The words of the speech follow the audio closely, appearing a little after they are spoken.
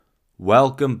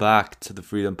Welcome back to the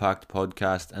Freedom Pact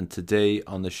podcast, and today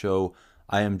on the show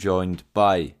I am joined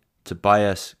by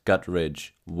Tobias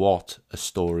Gutteridge. What a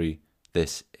story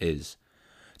this is.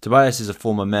 Tobias is a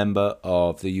former member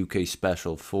of the UK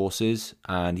Special Forces,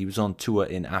 and he was on tour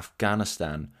in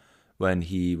Afghanistan when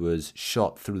he was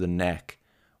shot through the neck,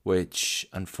 which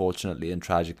unfortunately and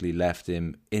tragically left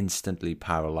him instantly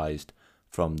paralysed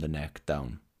from the neck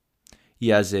down. He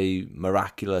has a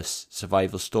miraculous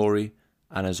survival story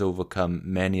and has overcome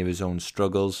many of his own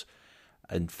struggles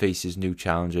and faces new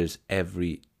challenges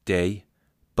every day.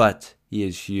 But he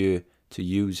is here to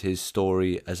use his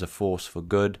story as a force for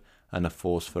good and a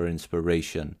force for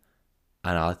inspiration.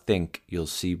 And I think you'll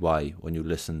see why when you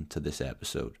listen to this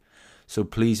episode. So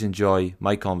please enjoy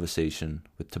my conversation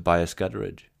with Tobias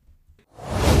Gutteridge.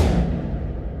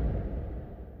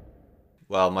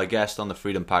 Well, my guest on the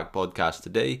Freedom Pact podcast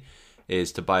today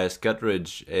is Tobias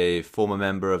Gutteridge, a former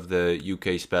member of the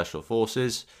UK Special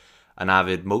Forces, an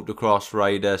avid motocross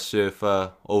rider,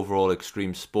 surfer, overall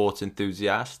extreme sports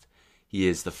enthusiast. He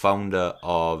is the founder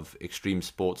of extreme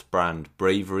sports brand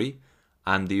Bravery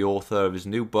and the author of his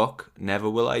new book, Never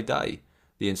Will I Die,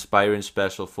 the inspiring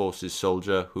Special Forces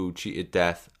soldier who cheated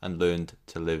death and learned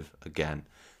to live again.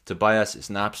 Tobias, it's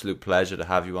an absolute pleasure to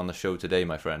have you on the show today,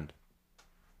 my friend.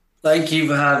 Thank you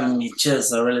for having me.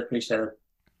 Cheers. I really appreciate it.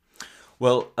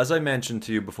 Well, as I mentioned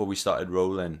to you before we started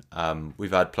rolling,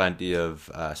 we've had plenty of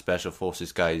Special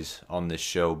Forces guys on this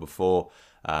show before,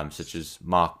 such as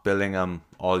Mark Billingham,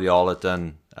 Ollie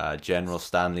Ollerton, General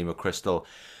Stanley McChrystal.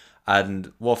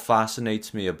 And what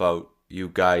fascinates me about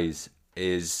you guys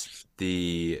is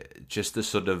the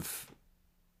sort of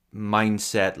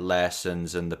mindset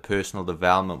lessons and the personal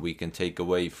development we can take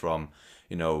away from,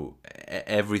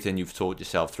 everything you've taught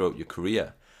yourself throughout your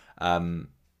career. And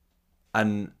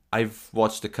I've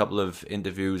watched a couple of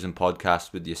interviews and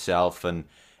podcasts with yourself, and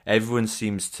everyone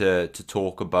seems to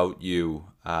talk about you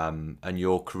and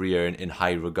your career in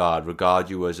high regard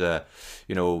you as a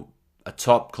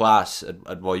top class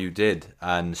at what you did.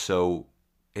 And so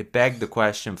it begged the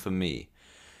question for me,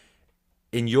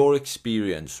 in your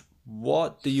experience,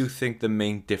 what do you think the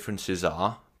main differences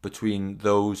are between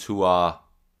those who are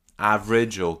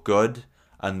average or good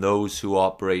and those who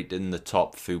operate in the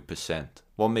top few percent?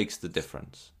 What makes the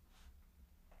difference?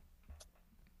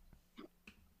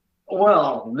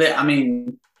 Well,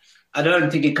 I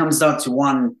don't think it comes down to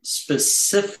one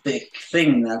specific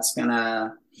thing that's going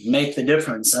to make the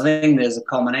difference. I think there's a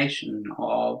combination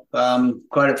of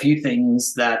quite a few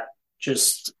things that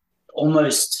just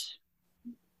almost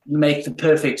make the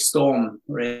perfect storm,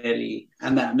 really,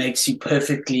 and that makes you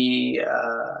perfectly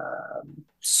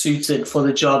suited for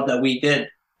the job that we did.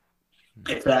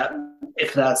 If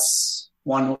that's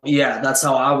one, yeah, that's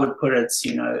how I would put it.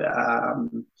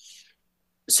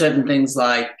 Certain things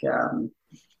like the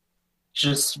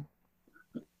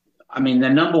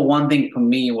number one thing for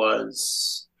me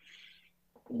was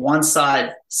once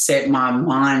I set my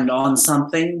mind on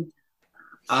something,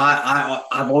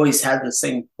 I've always had this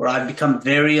thing where I've become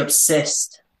very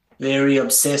obsessed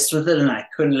with it, and I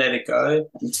couldn't let it go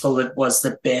until it was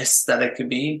the best that it could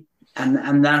be.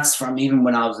 And that's from even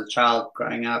when I was a child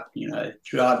growing up,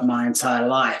 throughout my entire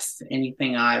life.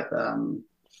 Anything I've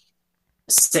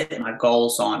set my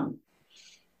goals on,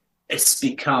 it's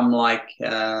become like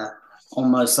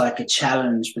almost like a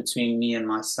challenge between me and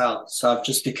myself. So I've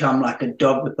just become like a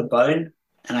dog with a bone,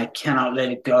 and I cannot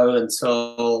let it go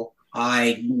until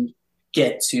I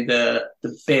get to the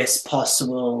best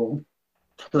possible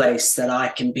place that I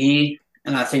can be.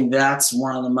 And I think that's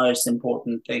one of the most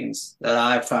important things that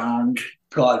I found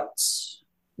got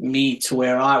me to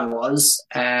where I was.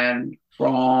 And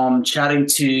from chatting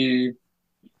to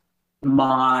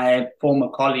my former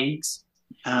colleagues,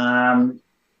 they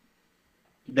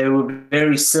were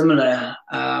very similar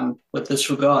with this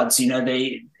regards.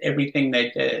 Everything they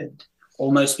did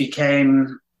almost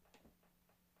became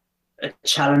a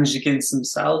challenge against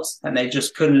themselves, and they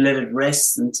just couldn't let it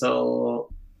rest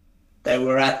until they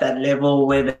were at that level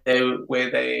where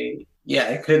they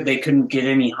couldn't get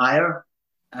any higher.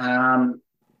 And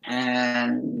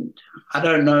I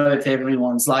don't know if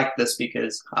everyone's like this,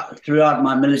 because throughout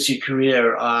my military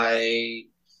career, I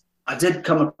did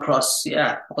come across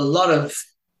a lot of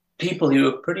people who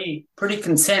were pretty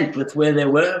content with where they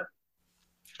were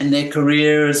in their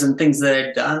careers and things they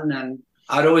had done, and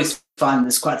I'd always find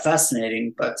this quite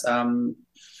fascinating. But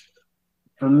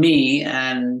for me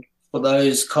and for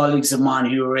those colleagues of mine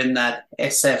who were in that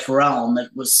SF realm, it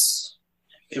was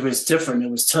different. It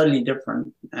was totally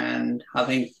different. And I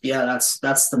think,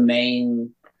 that's the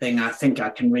main thing I think I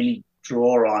can really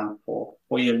draw on for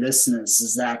your listeners,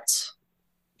 is that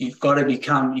you've got to be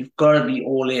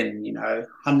all in,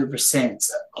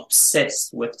 100%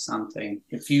 obsessed with something.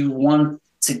 If you want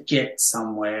to get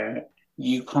somewhere,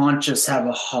 you can't just have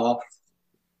a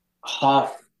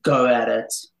half go at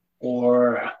it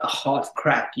or a half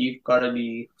crack. You've got to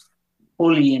be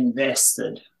fully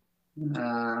invested.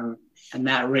 And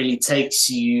that really takes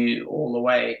you all the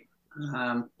way,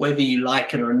 whether you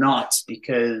like it or not,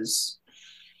 because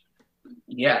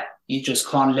you just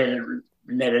can't let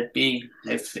it be,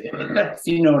 if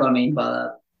you know what I mean by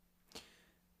that.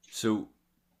 So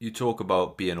you talk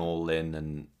about being all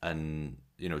in and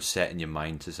setting your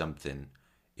mind to something.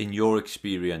 In your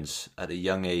experience at a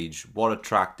young age, what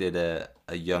attracted a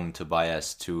young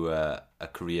Tobias to a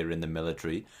career in the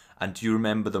military? And do you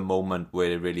remember the moment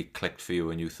where it really clicked for you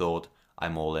and you thought,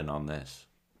 I'm all in on this?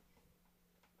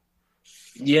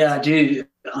 Yeah, I do.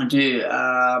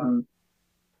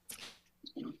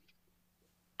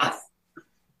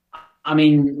 I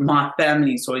mean, my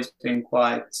family's always been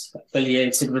quite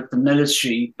affiliated with the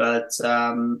military, but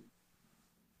I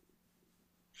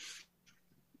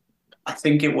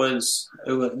think it was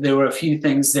there were a few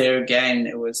things there again.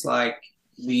 It was like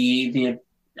the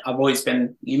I've always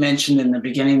been, you mentioned in the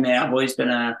beginning there, I've always been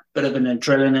a bit of an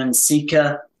adrenaline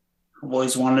seeker. I've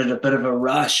always wanted a bit of a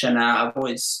rush, and I've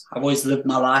always lived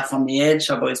my life on the edge.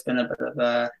 I've always been a bit of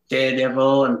a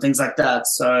daredevil and things like that.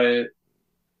 So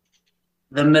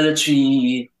the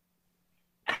military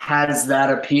has that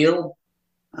appeal.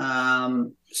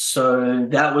 So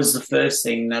that was the first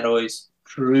thing that always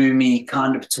drew me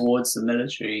kind of towards the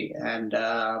military. And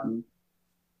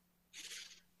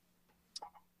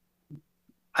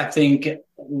I think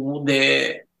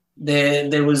there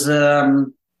was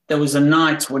a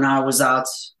night when I was out.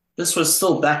 This was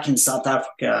still back in South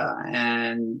Africa,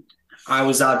 and I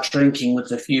was out drinking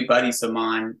with a few buddies of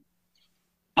mine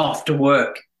after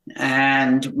work,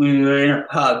 and we were in a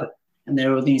pub, and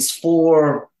there were these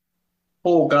four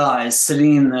guys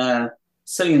sitting in the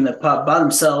pub by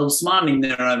themselves, minding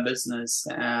their own business,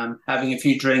 having a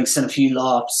few drinks and a few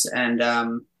laughs,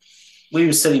 and we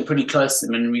were sitting pretty close to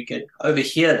them, and we could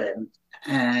overhear them,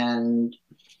 and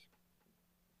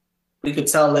we could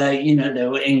tell that they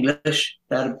were English,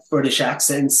 they had British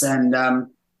accents, and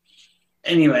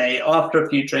anyway, after a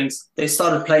few drinks, they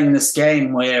started playing this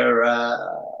game where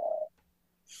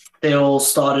they all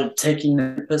started taking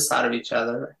the piss out of each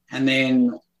other, and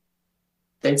then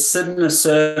they'd sit in a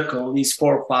circle, these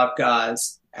 4 or 5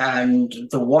 guys, and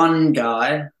the one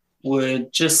guy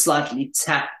would just slightly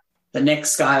tap the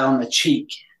next guy on the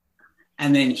cheek,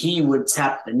 and then he would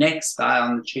tap the next guy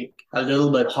on the cheek a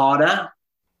little bit harder,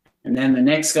 and then the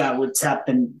next guy would tap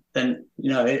the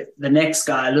next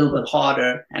guy a little bit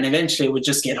harder, and eventually it would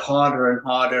just get harder and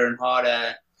harder and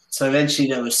harder. So eventually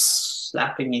they were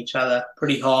slapping each other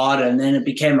pretty hard, and then it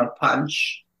became a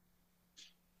punch.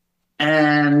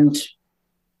 And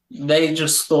they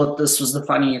just thought this was the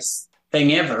funniest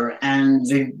thing ever. And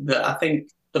I think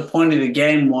the point of the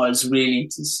game was really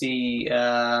to see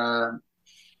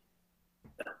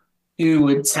who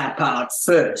would tap out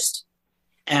first.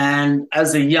 And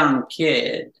as a young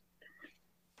kid,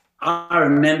 I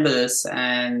remember this,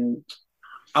 and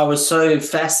I was so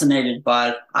fascinated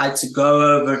by it. I had to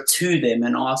go over to them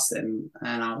and ask them,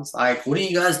 and I was like, "What are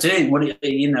you guys doing? Where are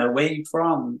you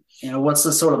from? What's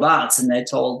this all about?" And they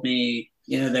told me,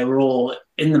 they were all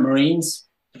in the Marines,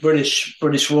 British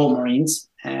Royal Marines,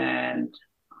 and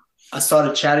I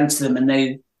started chatting to them, and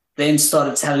they then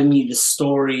started telling me the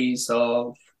stories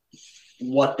of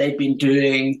what they'd been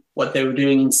doing, what they were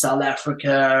doing in South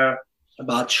Africa,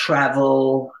 about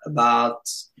travel, about,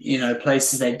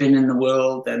 places they'd been in the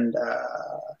world, and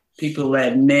people they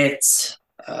had met,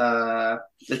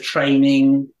 the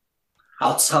training,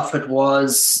 how tough it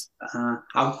was,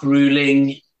 how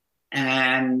grueling,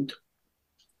 and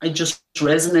it just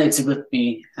resonated with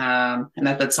me. And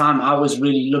at the time, I was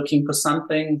really looking for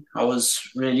something. I was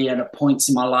really at a point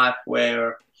in my life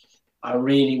where I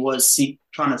really was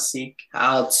trying to seek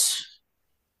out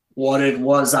what it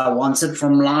was I wanted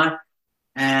from life.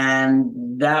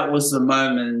 And that was the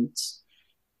moment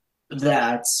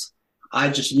that I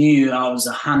just knew I was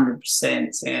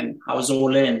 100% in. I was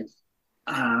all in.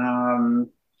 And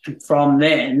from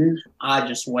then, I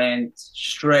just went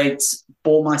straight,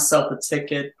 bought myself a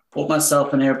ticket, bought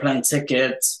myself an airplane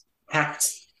ticket,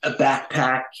 packed a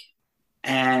backpack,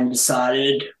 and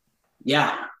decided,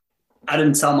 I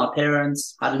didn't tell my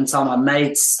parents, I didn't tell my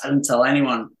mates, I didn't tell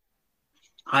anyone.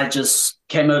 I just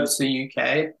came over to the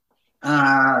UK,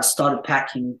 started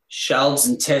packing shelves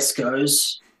in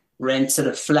Tesco's, rented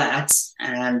a flat,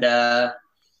 and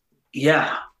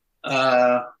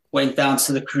went down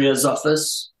to the careers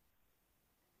office,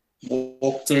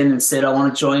 walked in and said, I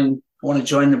want to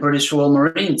join the British Royal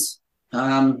Marines.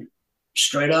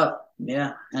 Straight up,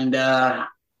 yeah, and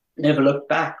never looked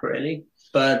back really.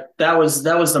 But that was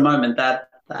the moment that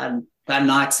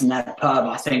night in that pub.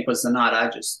 I think was the night I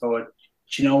just thought,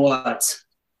 you know what?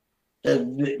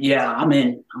 Yeah, I'm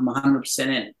in. I'm 100%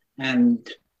 in, and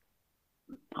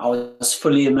I was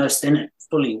fully immersed in it,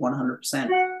 fully 100%.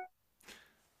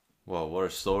 Well, what a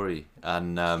story.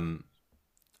 And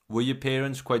were your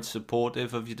parents quite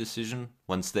supportive of your decision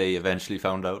once they eventually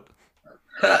found out?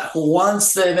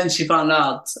 Once they eventually found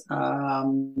out,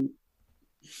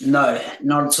 no,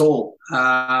 not at all.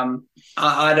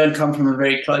 I don't come from a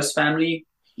very close family.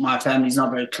 My family's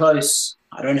not very close.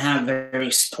 I don't have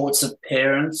very supportive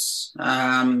parents,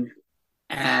 and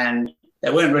they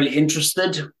weren't really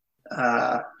interested,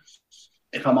 uh,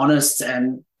 if I'm honest.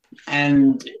 And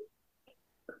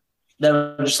they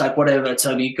were just like, whatever,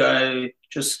 Toby, go,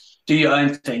 just do your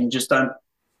own thing. Just don't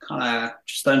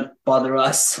bother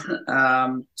us.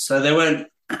 So they weren't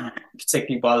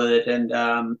particularly bothered, and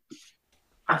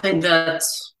I think that,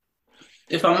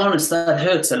 if I'm honest, that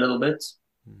hurts a little bit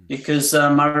because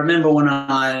I remember when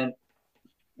I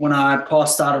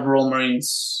passed out of Royal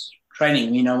Marines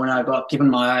training, when I got given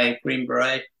my Green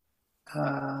Beret,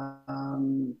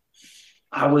 um,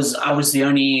 I was the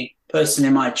only person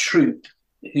in my troop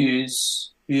who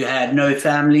had no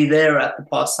family there at the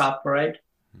pass out parade,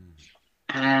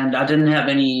 and I didn't have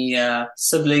any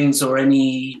siblings or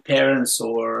any parents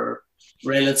or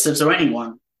relatives or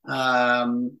anyone.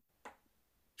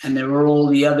 And there were all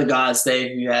the other guys there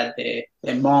who had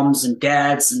their moms and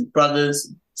dads and brothers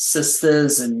and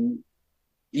sisters and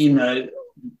you know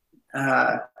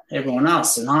uh, everyone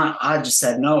else, and I just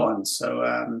had no one.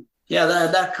 So yeah,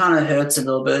 that kind of hurts a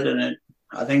little bit, and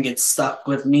I think it stuck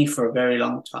with me for a very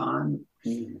long time.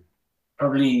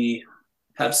 Probably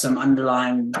have some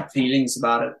underlying feelings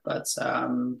about it, but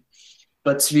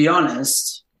to be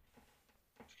honest,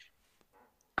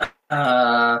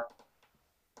 uh,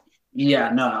 yeah,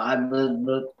 no,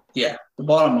 the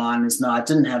bottom line is no, I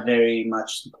didn't have very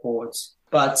much support,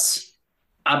 but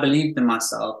I believed in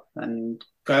myself. And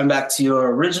going back to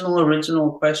your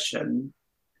original question,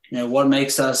 what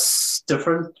makes us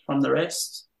different from the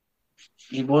rest?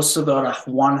 You've also got a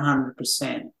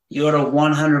 100%. You got to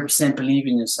 100% believe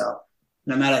in yourself,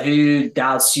 no matter who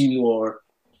doubts you or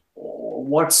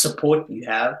what support you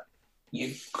have.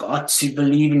 You've got to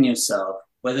believe in yourself,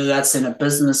 whether that's in a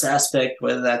business aspect,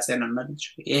 whether that's in a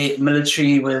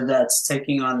military, whether that's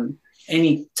taking on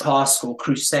any task or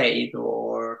crusade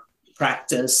or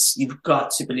practice. You've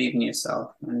got to believe in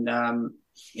yourself. And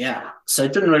yeah, so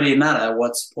it didn't really matter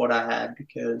what support I had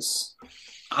because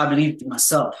I believed in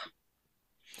myself.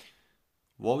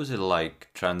 What was it like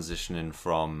transitioning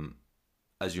from,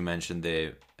 as you mentioned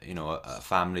there, a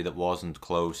family that wasn't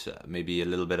close, maybe a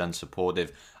little bit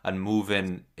unsupportive, and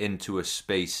moving into a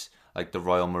space like the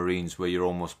Royal Marines where you're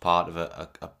almost part of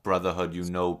a brotherhood,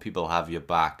 people have your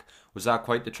back. Was that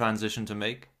quite the transition to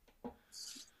make?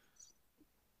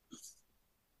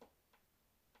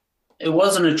 It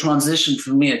wasn't a transition for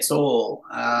me at all,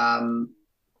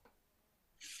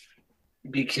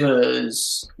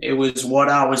 because it was what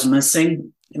I was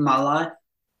missing in my life.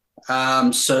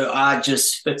 So I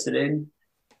just fitted in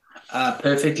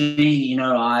perfectly.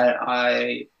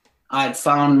 I had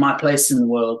found my place in the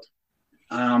world.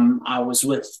 I was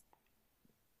with.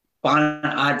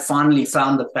 I'd finally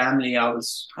found the family I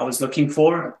was looking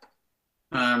for.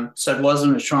 So it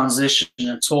wasn't a transition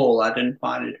at all. I didn't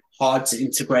find it hard to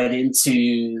integrate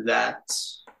into that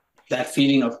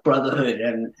feeling of brotherhood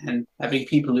and having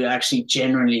people who actually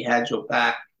genuinely had your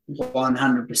back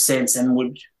 100%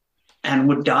 and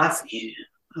would die for you,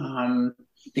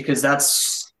 because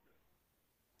that's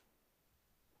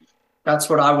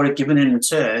what I would have given in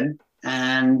return.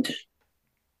 And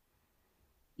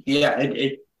yeah,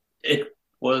 it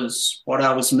was what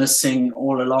I was missing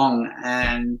all along,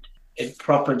 and it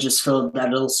proper just filled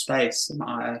that little space in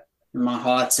my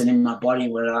heart and in my body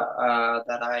where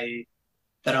that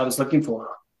I was looking for.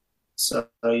 So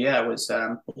yeah,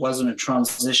 it wasn't a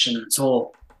transition at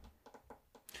all.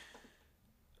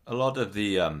 A lot of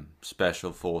the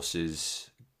special forces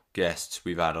guests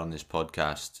we've had on this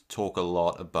podcast talk a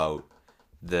lot about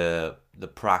the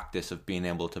practice of being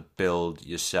able to build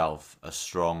yourself a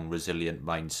strong, resilient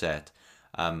mindset,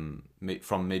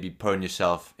 from maybe putting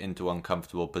yourself into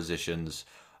uncomfortable positions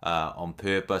on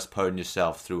purpose, putting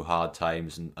yourself through hard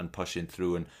times and pushing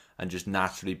through and just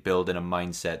naturally building a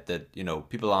mindset that,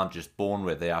 people aren't just born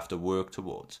with, they have to work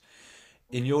towards.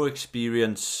 In your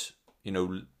experience,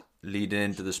 leading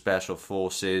into the special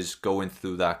forces, going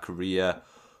through that career,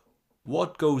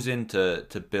 What goes into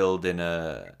building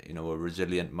a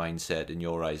resilient mindset in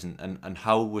your eyes, and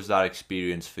how was that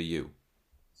experience for you?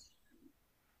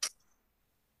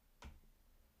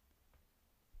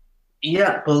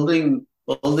 Yeah, building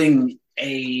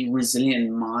a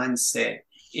resilient mindset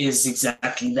is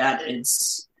exactly that.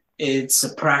 It's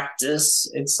a practice.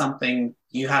 It's something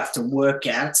you have to work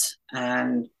at,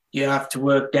 and you have to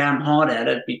work damn hard at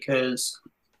it because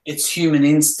it's human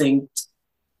instinct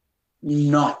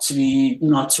not to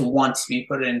want to be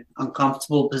put in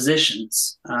uncomfortable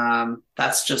positions.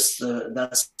 That's just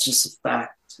a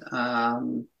fact.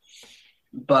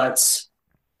 But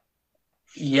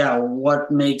yeah,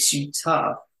 what makes you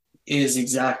tough is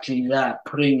exactly that,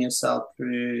 putting yourself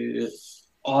through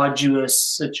arduous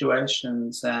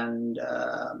situations and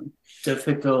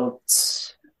difficult,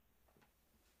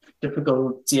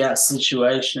 yeah,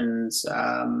 situations.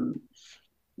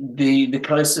 The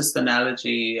closest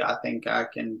analogy I think I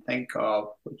can think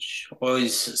of, which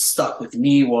always stuck with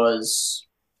me, was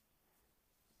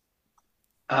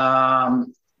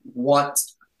um, what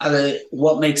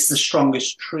what makes the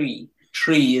strongest tree?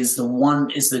 Tree is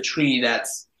the tree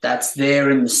that's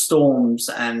there in the storms,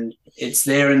 and it's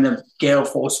there in the gale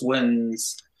force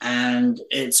winds, and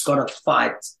it's got to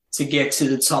fight to get to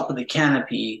the top of the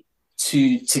canopy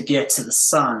to get to the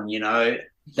sun. You know,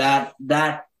 that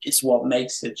is what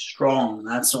makes it strong.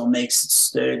 That's what makes it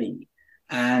sturdy.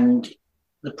 And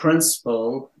the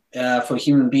principle for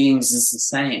human beings is the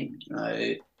same. You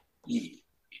know,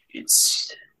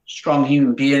 it's strong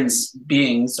human beings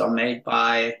are made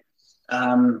by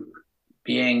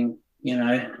being,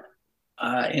 in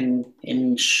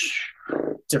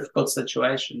difficult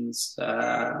situations,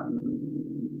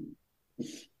 and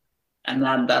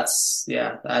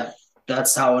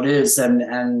that's how it is.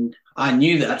 And I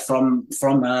knew that from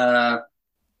the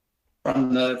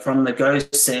Go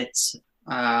set.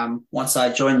 Once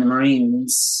I joined the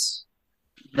Marines,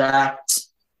 that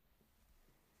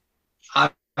I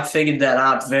figured that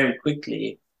out very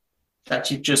quickly.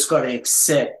 That you've just got to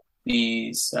accept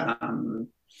these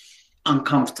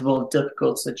uncomfortable,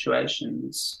 difficult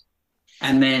situations,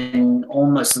 and then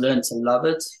almost learn to love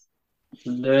it,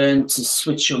 learn to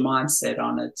switch your mindset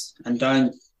on it, and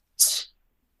don't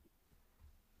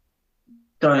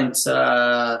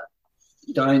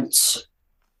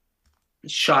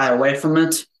shy away from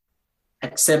it.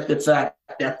 Accept the fact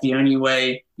that the only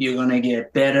way you're going to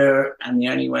get better and the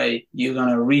only way you're going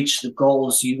to reach the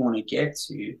goals you want to get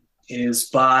to is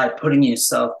by putting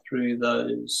yourself through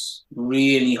those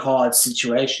really hard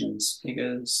situations,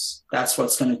 because that's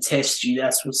what's going to test you.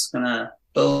 That's what's going to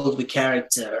build the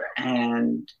character,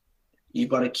 and you've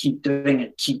got to keep doing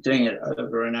it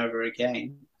over and over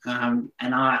again. And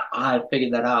I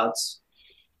figured that out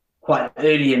quite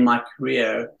early in my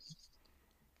career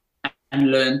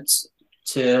and learned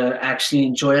to actually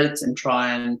enjoy it and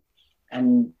try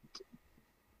and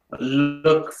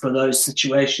look for those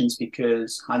situations,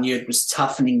 because I knew it was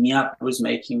toughening me up. It was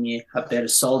making me a better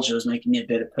soldier. It was making me a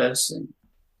better person.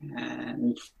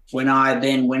 And when I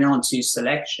then went on to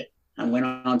selection and went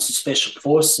on to special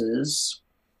forces,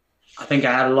 I think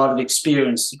I had a lot of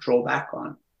experience to draw back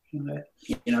on.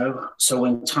 So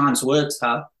when times were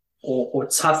tough or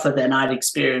tougher than I'd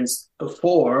experienced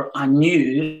before, I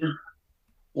knew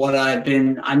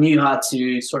I knew how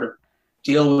to sort of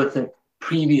deal with it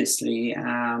previously.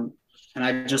 And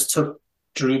I just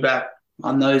drew back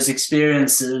on those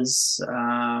experiences,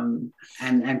 and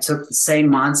took the same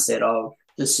mindset of,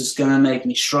 this is going to make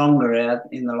me stronger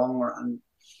in the long run.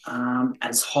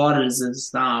 As hard as it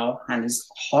is now, and as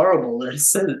horrible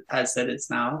as it is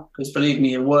now, because believe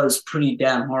me, it was pretty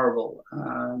damn horrible.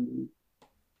 I knew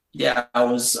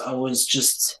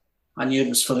it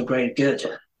was for the greater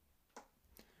good.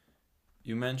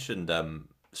 You mentioned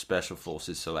special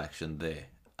forces selection there,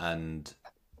 and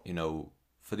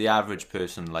for the average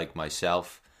person like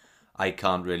myself, I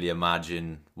can't really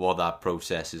imagine what that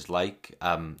process is like.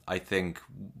 I think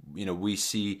we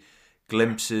see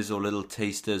glimpses or little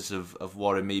tasters of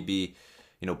what it maybe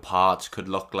parts could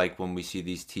look like when we see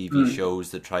these TV shows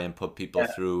that try and put people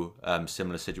through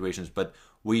similar situations, but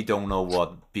we don't know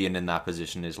what being in that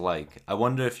position is like. I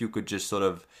wonder if you could just sort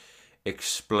of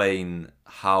explain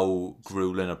how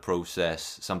grueling a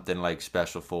process something like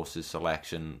special forces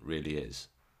selection really is.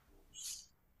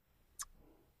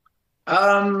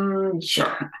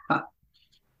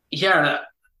 Yeah.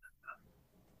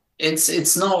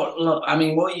 It's not. Look, I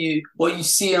mean, what you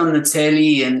see on the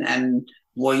telly and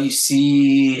what you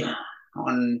see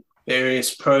on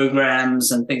various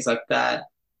programs and things like that,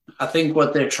 I think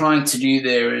what they're trying to do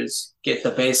there is get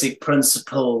the basic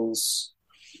principles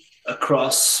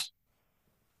across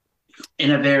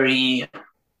in a very,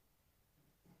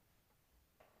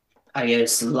 I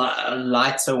guess,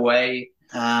 lighter way,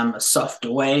 a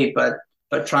softer way, but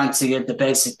trying to get the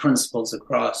basic principles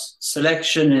across.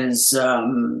 Selection is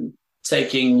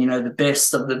taking, the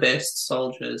best of the best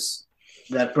soldiers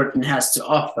that Britain has to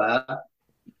offer,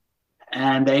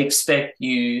 and they expect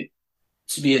you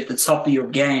to be at the top of your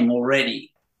game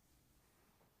already.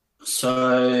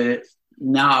 So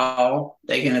now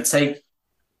they're going to take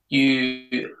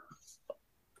you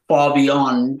far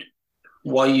beyond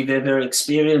what you've ever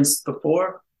experienced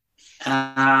before.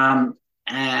 And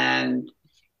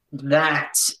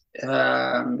that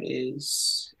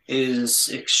is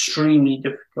extremely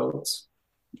difficult.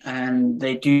 And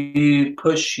they do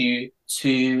push you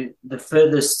to the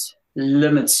furthest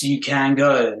limits you can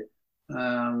go.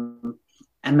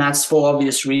 And that's for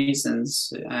obvious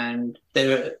reasons. And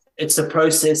it's a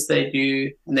process they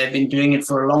do, and they've been doing it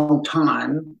for a long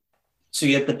time to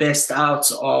get the best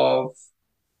out of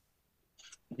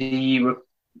the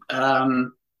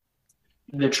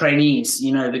trainees,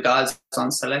 the guys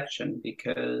on selection,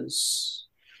 because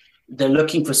they're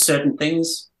looking for certain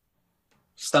things,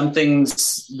 some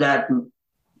things that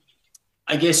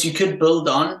I guess you could build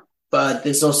on, but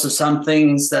there's also some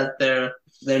things that they're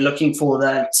looking for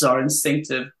that are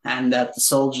instinctive and that the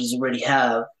soldiers already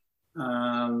have.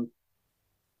 And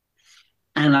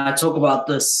I talk about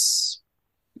this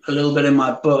a little bit in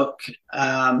my book,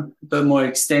 but more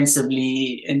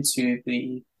extensively into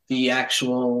the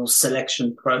actual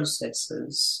selection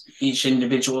processes, each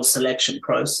individual selection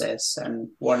process, and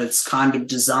what it's kind of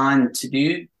designed to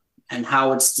do, and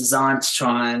how it's designed to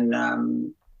try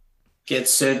and get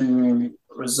certain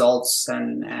results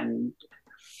and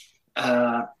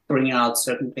bring out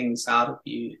certain things out of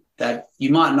you that you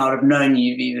might not have known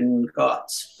you've even got,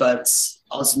 but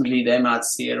ultimately they might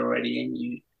see it already in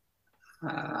you.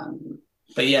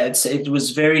 But yeah, it was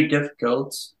very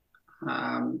difficult,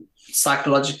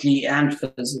 psychologically and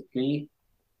physically.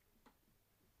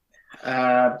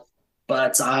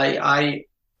 But I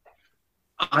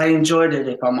enjoyed it,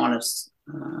 if I'm honest.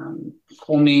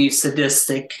 Call me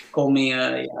sadistic, call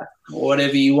me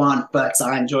whatever you want, but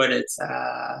I enjoyed it.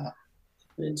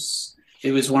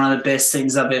 It was one of the best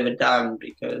things I've ever done,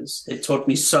 because it taught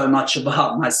me so much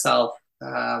about myself,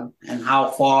 and how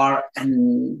far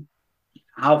and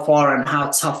how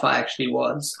tough I actually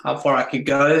was, how far I could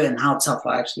go and how tough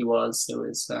I actually was. It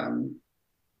was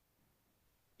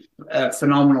a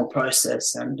phenomenal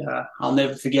process, and I'll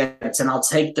never forget it. And I'll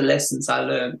take the lessons I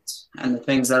learned and the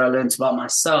things that I learned about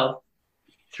myself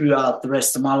throughout the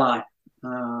rest of my life.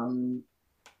 And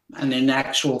in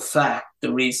actual fact,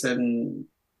 the reason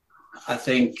I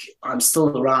think I'm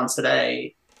still around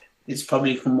today is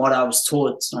probably from what I was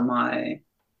taught on my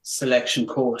selection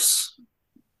course.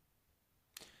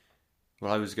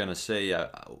 Well, I was going to say,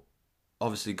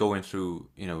 obviously going through,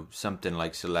 something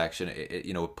like selection,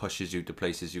 it pushes you to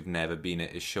places you've never been.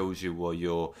 It shows you what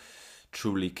you're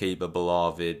truly capable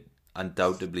of. It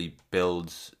undoubtedly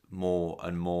builds more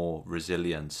and more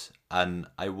resilience. And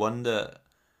I wonder,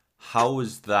 how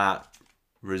has that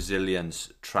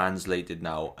resilience translated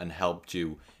now and helped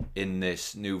you in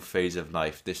this new phase of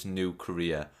life, this new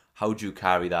career? How do you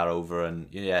carry that over? And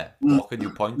what can you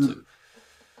point to?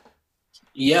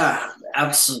 Yeah,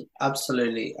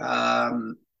 absolutely.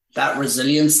 That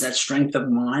resilience, that strength of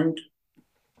mind.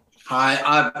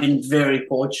 I've been very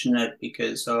fortunate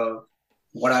because of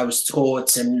what I was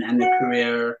taught and the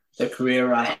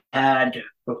career I had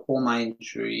before my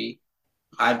injury.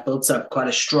 I built up quite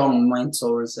a strong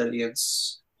mental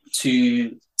resilience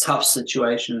to tough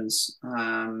situations,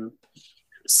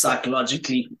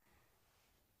 psychologically.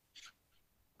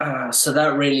 So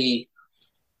that really,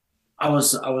 I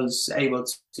was able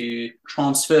to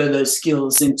transfer those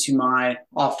skills into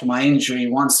after my injury.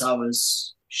 Once I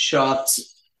was shot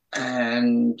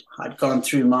and I'd gone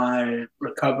through my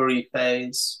recovery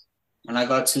phase, and I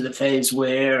got to the phase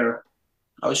where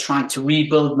I was trying to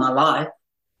rebuild my life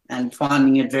and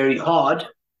finding it very hard.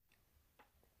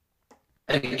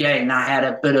 Again, I had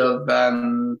a bit of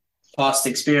past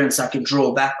experience I could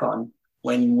draw back on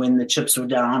when the chips were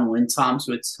down, when times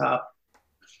were tough.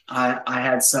 I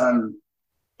had some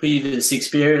previous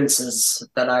experiences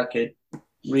that I could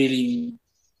really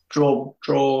draw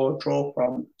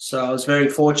from. So I was very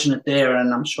fortunate there,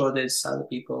 and I'm sure there's other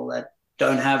people that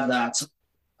don't have that.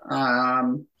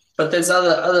 But there's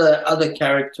other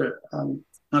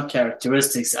not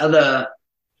characteristics, other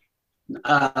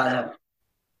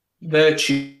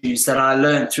virtues that I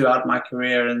learned throughout my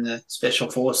career in the Special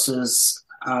Forces,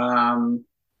 and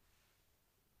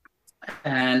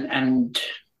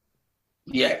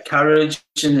courage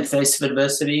in the face of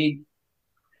adversity,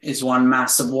 is one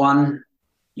massive one.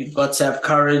 You've got to have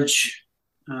courage,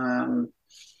 um,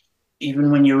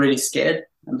 even when you're really scared.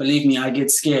 And believe me, I get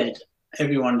scared.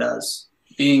 Everyone does.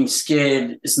 Being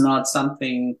scared is not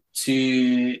something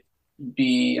to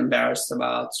be embarrassed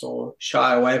about or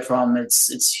shy away from.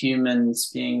 It's humans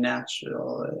being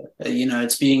natural.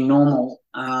 It's being normal.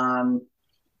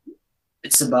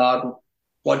 It's about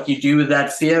what you do with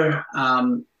that fear.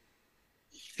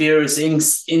 Fear is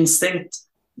instinct.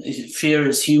 Fear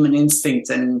is human instinct,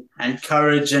 and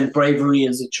courage and bravery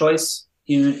is a choice.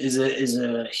 Is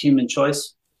a human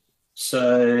choice.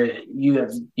 So you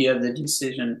have the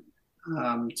decision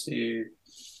to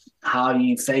how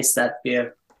you face that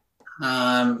fear.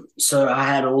 So I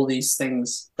had all these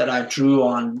things that I drew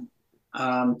on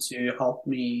to help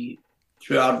me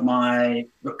throughout my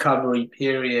recovery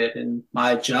period and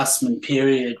my adjustment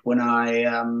period when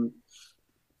I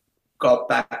got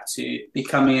back to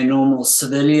becoming a normal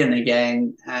civilian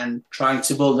again and trying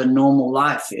to build a normal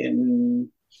life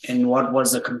in what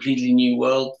was a completely new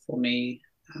world for me.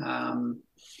 Um,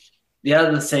 the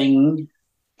other thing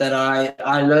that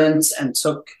I learned and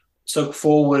took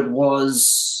forward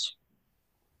was,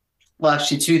 well,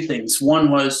 actually two things. One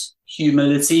was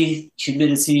humility,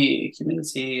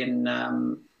 and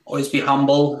always be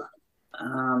humble.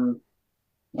 Um,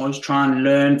 Always try and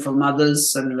learn from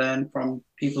others and learn from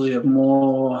people who have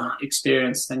more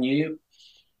experience than you.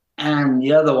 And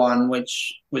the other one,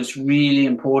 which was really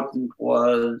important,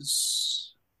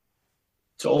 was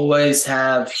to always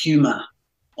have humor,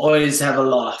 always have a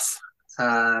laugh.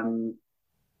 Um,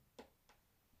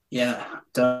 yeah,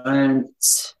 don't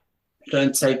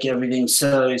take everything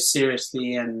so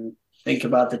seriously and think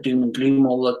about the doom and gloom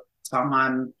all the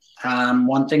time.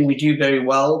 One thing we do very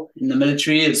well in the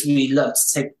military is we love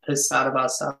to take the piss out of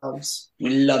ourselves. We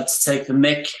love to take the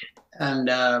mick, and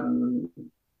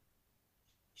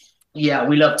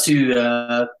we love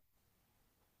to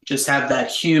just have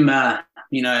that humor.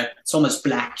 It's almost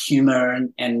black humor,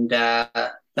 and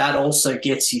that also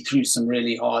gets you through some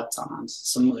really hard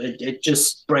times. It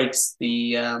just breaks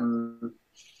the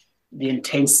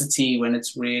intensity when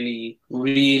it's really,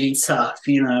 really tough,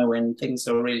 when things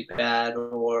are really bad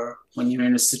or when you're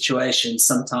in a situation.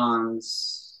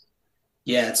 Sometimes,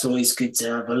 yeah, it's always good to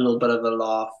have a little bit of a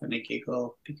laugh and a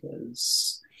giggle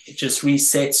because it just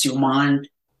resets your mind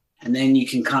and then you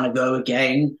can kind of go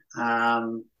again.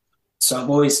 So I've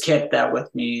always kept that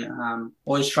with me,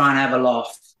 always try and have a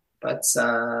laugh. But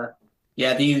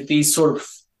these sort of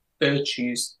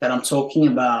virtues that I'm talking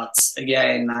about,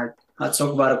 again, I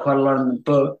talk about it quite a lot in the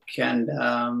book, and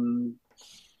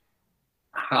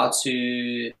how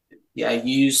to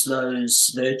use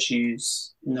those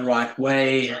virtues in the right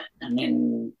way and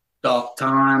in dark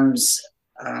times,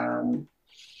 and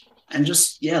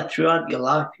just throughout your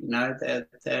life.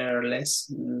 There are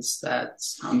lessons that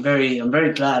I'm very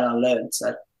glad I learned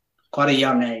at quite a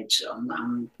young age.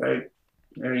 I'm very,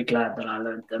 very glad that I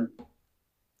learned them.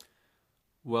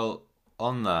 Well,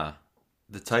 on that,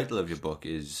 the title of your book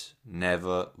is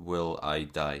Never Will I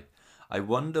Die. I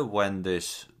wonder when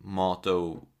this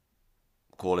motto,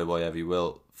 call it whatever you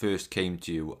will, first came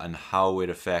to you and how it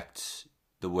affects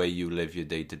the way you live your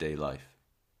day-to-day life.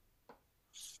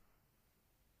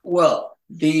 Well,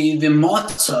 the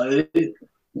motto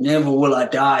 "Never will I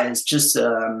die" is just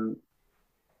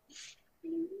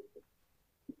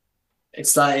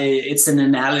it's an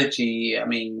analogy. I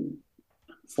mean,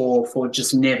 for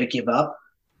just never give up.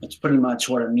 It's pretty much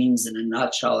what it means in a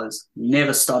nutshell: is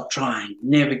never stop trying,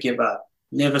 never give up,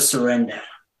 never surrender.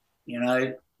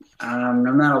 No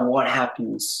matter what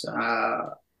happens,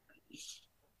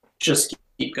 just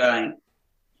keep going.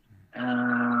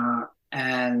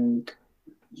 And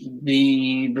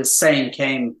the saying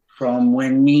came from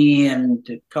when me and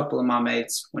a couple of my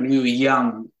mates, when we were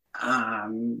young,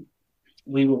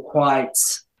 we were quite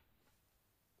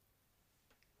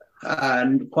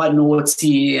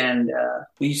naughty, and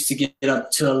we used to get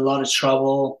up to a lot of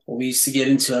trouble, or we used to get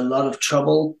into a lot of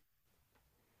trouble.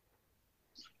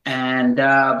 And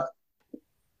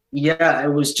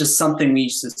it was just something we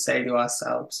used to say to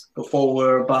ourselves before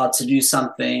we're about to do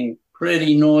something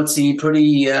pretty naughty,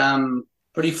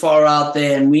 pretty far out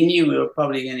there, and we knew we were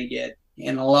probably going to get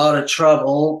in a lot of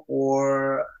trouble,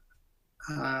 or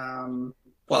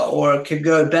it could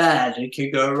go bad, it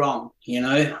could go wrong,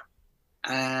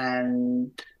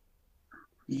 and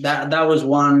that was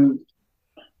one.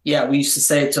 We used to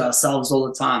say it to ourselves all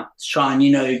the time to try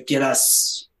and get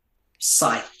us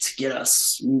psyched, get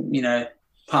us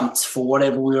pumped for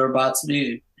whatever we were about to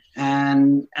do.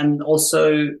 And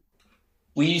also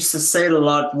we used to say it a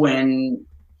lot when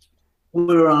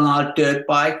we were on our dirt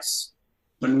bikes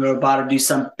when we were about to do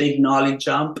some big gnarly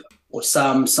jump or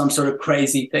some sort of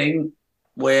crazy thing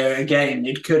where again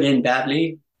it could end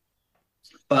badly.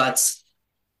 But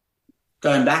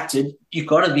going back to it, you've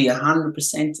got to be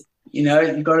 100%.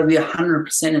 You've got to be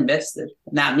 100% invested.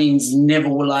 And that means never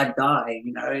will I die.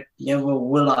 Never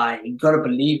will I. You've got to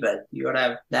believe it. You got to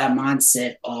have that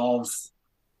mindset of,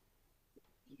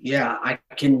 yeah, I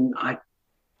can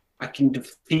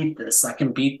defeat this. I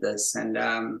can beat this.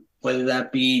 And whether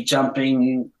that be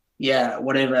jumping, yeah,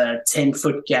 whatever,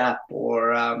 10-foot gap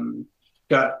or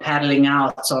paddling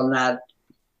out on that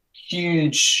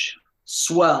huge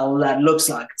swell that looks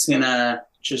like it's going to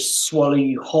just swallow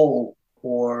you whole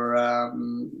or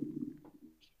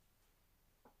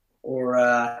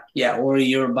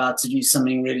you're about to do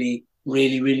something really,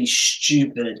 really, really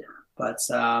stupid. But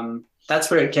that's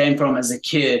where it came from as a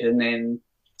kid. And then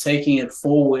taking it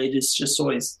forward, it's just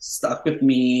always stuck with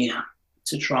me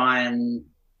to try and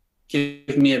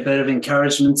give me a bit of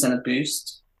encouragement and a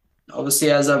boost.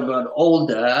 Obviously, as I've got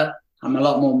older, I'm a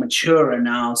lot more mature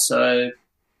now. So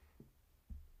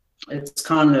it's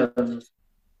kind of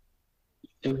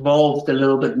evolved a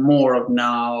little bit more of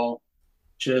now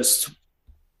just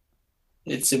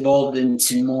it's evolved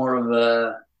into more of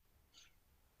a,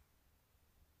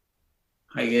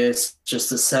 I guess,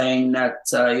 just a saying that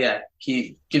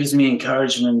gives me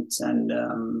encouragement.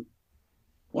 And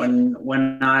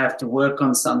when I have to work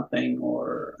on something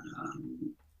or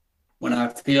when I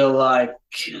feel like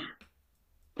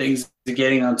things are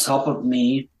getting on top of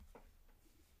me,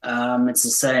 it's a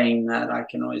saying that I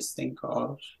can always think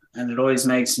of, and it always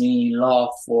makes me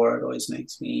laugh, or it always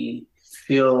makes me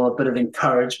feel a bit of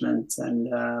encouragement.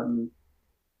 And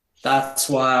that's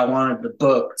why I wanted the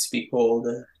book to be called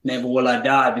Never Will I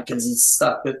Die, because it's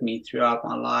stuck with me throughout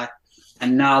my life.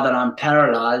 And now that I'm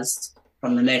paralyzed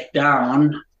from the neck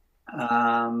down,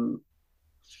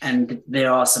 and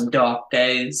there are some dark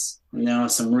days, and there are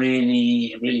some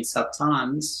really, really tough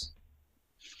times,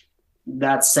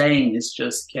 that saying has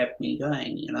just kept me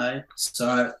going,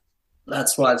 So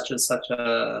that's why it's just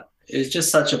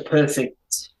such a perfect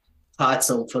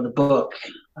title for the book.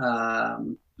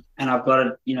 And I've got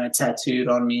it, tattooed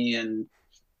on me, and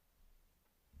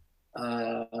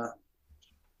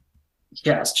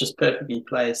it's just perfectly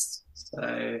placed.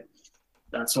 So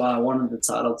that's why I wanted the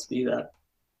title to be that.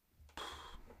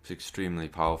 It's extremely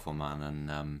powerful, man. And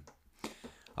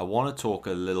I want to talk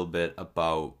a little bit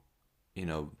about,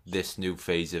 this new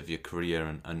phase of your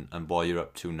career and what you're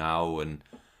up to now, and,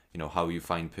 how you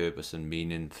find purpose and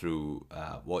meaning through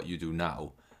what you do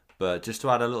now. But just to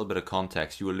add a little bit of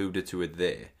context, you alluded to it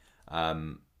there.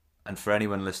 And for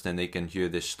anyone listening, they can hear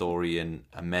this story in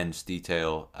immense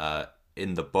detail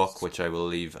in the book, which I will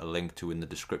leave a link to in the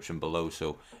description below,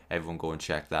 so everyone go and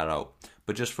check that out.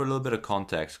 But just for a little bit of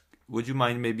context, would you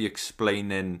mind maybe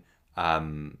explaining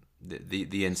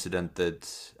the incident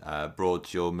that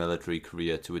brought your military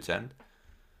career to its end?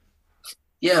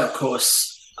 Yeah, of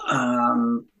course.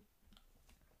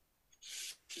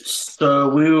 So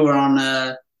we were on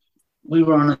a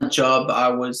job. I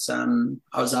was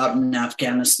out in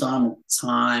Afghanistan at the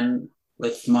time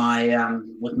with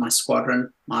my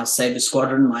squadron, my Sabre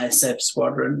squadron, my SF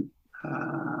squadron,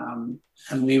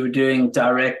 and we were doing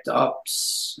direct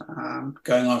ops,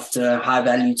 going after high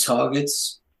value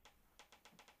targets,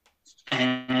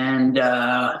 and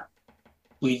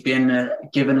we'd been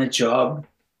given a job.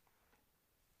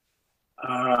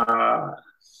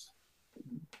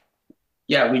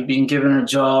 We'd been given a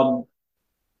job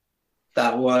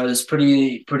that was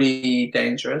pretty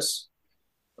dangerous.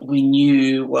 We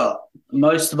knew,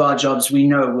 most of our jobs, we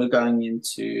know we're going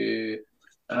into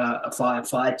a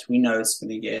firefight. We know it's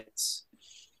going to get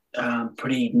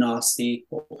pretty nasty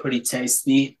or pretty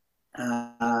tasty.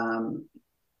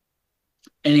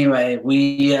 Anyway,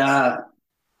 we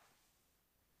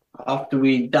after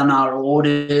we'd done our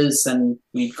orders and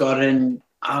we'd gotten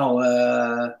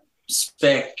our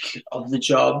spec of the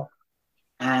job,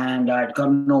 and I'd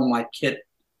gotten all my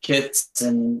kits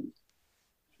and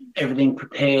everything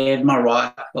prepared, my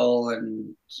rifle,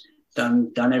 and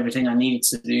done everything I needed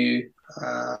to do.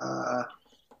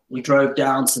 We drove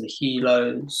down to the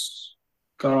helos,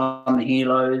 got on the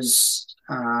helos,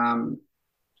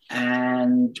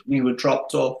 and we were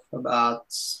dropped off about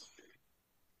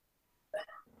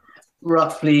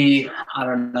roughly, I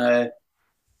don't know,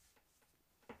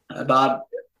 about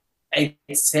 8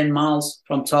 to 10 miles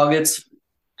from target.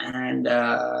 And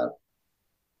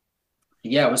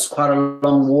it was quite a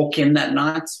long walk in that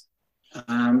night.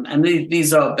 And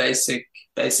these are basic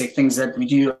things that we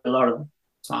do a lot of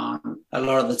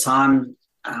the time,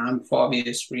 for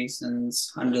obvious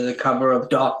reasons, under the cover of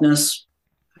darkness.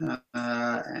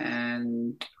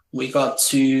 and we got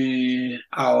to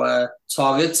our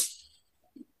target,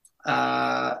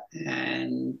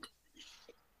 and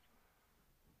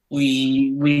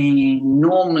we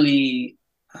normally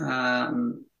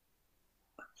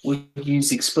would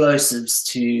use explosives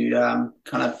to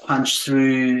kind of punch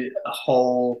through a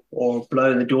hole or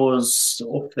blow the doors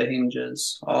off the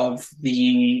hinges of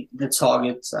the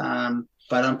target.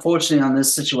 But unfortunately, on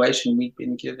this situation, we'd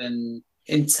been given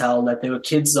intel that there were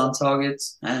kids on target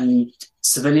and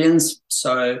civilians.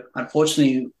 So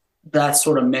unfortunately, that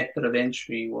sort of method of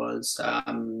entry was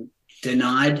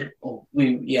denied. Or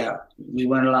we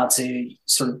weren't allowed to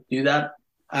sort of do that.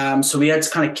 So we had to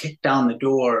kind of kick down the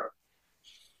door,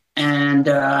 and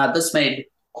this made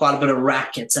quite a bit of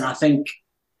rackets. And I think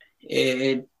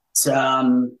it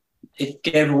it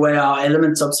gave away our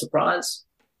elements of surprise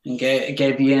and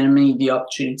gave the enemy the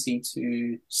opportunity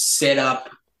to set up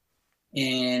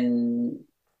in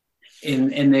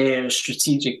their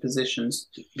strategic positions,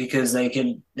 because they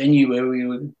knew where we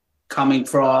were coming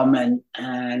from,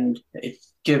 and it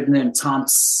gave them time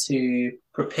to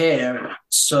prepare.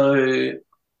 So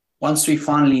once we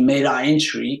finally made our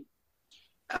entry,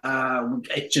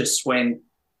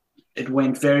 it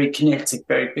went very kinetic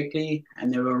very quickly,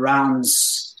 and there were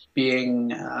rounds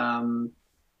being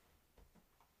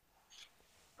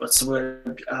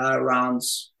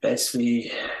rounds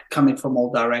basically coming from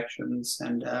all directions.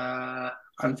 And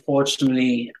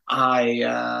unfortunately,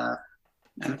 I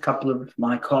and a couple of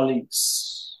my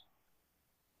colleagues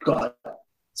got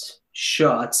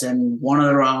shot, and one of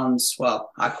the rounds, well,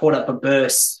 I caught up a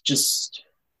burst just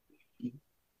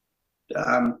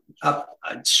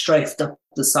strafed up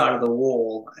the side of the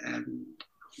wall, and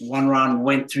one round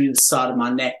went through the side of my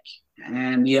neck,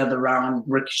 and the other round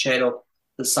ricocheted off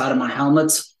the side of my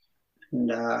helmet. And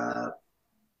the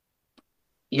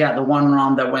one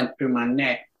round that went through my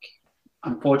neck,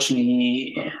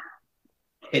 unfortunately,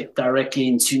 hit directly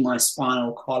into my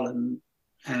spinal column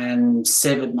and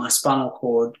severed my spinal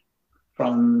cord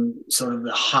from sort of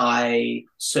the high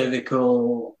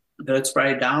cervical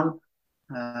vertebrae down,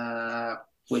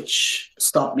 which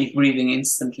stopped me breathing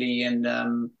instantly and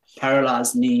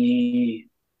paralyzed me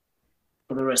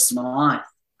for the rest of my life.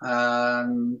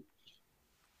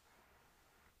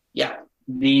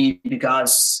 The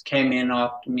guys came in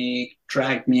after me,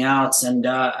 dragged me out, and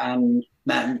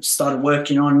started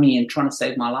working on me and trying to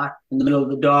save my life in the middle of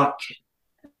the dark.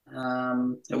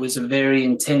 It was a very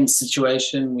intense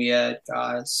situation. We had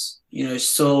guys,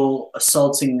 still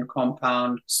assaulting the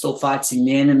compound, still fighting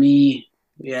the enemy.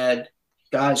 We had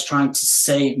guys trying to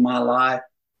save my life,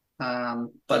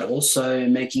 but also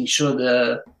making sure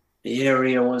the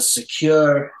area was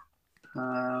secure.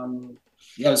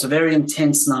 It was a very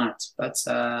intense night, but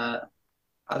I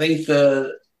think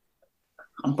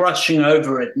I'm brushing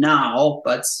over it now,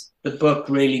 but the book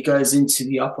really goes into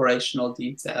the operational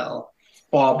detail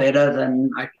far better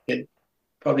than I could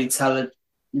probably tell it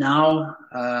now,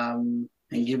 and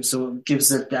gives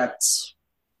it that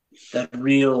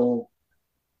real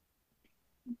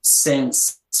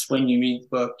sense when you read the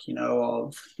book,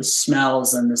 of the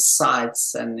smells and the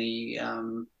sights and the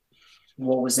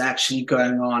what was actually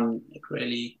going on. It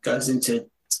really goes into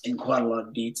it in quite a lot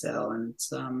of detail, and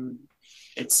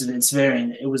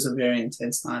it was a very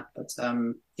intense night. But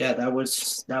that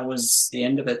was the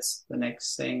end of it. The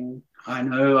next thing I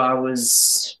know, I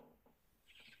was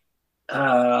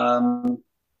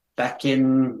back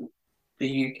in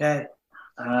the UK.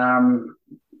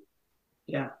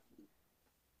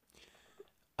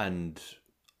 And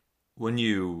when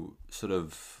you sort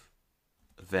of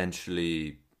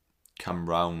eventually come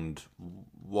round,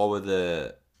 what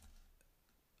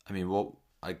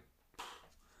I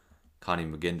can't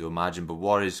even begin to imagine, but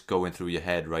what is going through your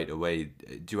head right away?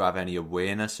 Do you have any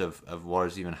awareness of what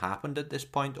has even happened at this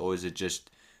point, or is it just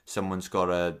someone's got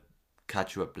to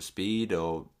catch you up to speed,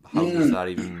 or how does that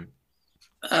even?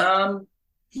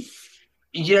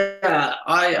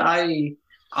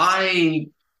 I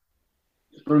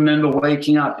remember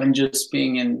waking up and just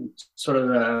being in sort of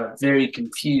a very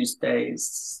confused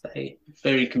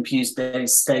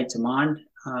state of mind.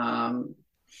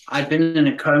 I'd been in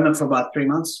a coma for about 3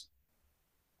 months.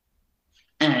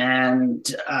 And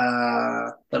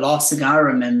the last thing I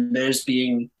remember is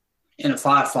being in a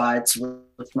firefight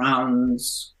with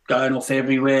rounds going off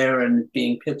everywhere and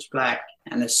being pitch black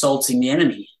and assaulting the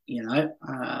enemy,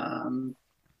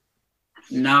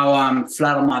 Now I'm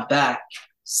flat on my back,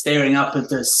 staring up at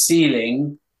the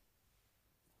ceiling.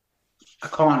 I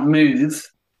can't move.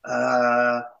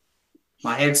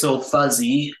 My head's all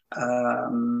fuzzy.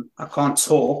 I can't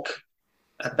talk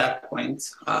at that point.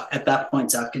 At that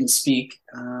point, I can speak.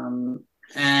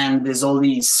 and there's all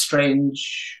these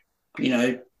strange, you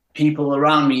know, people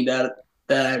around me that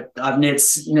I've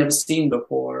never seen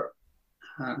before.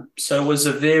 So it was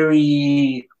a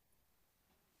very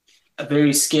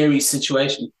scary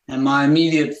situation. And my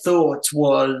immediate thought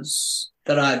was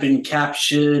that I'd been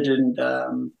captured and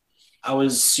I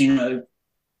was, you know,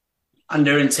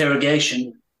 under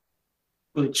interrogation,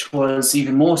 which was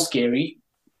even more scary.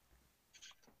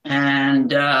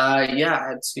 And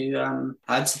yeah, I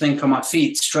had to think on my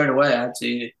feet straight away. I had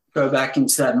to go back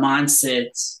into that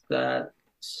mindset that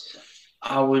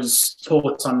I was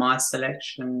taught on my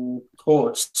selection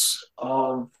course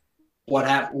of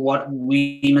what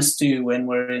we must do when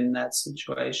we're in that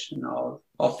situation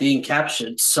of being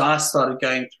captured. So I started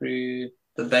going through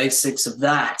the basics of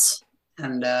that,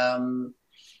 and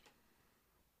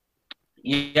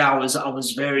yeah, I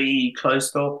was very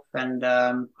closed off, and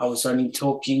I was only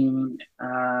talking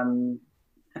and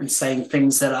saying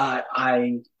things that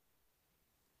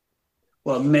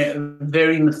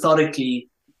very methodically,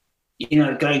 you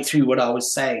know, going through what I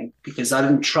was saying because I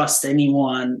didn't trust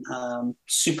anyone.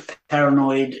 Super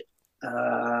paranoid,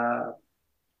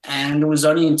 and it was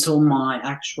only until my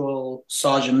actual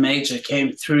sergeant major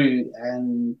came through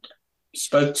and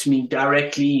spoke to me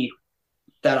directly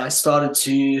that I started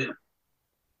to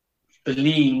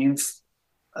believe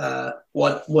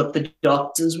what the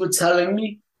doctors were telling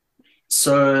me.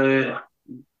 So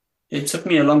it took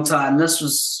me a long time. This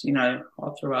was, you know,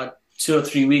 after about 2 or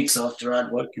 3 weeks after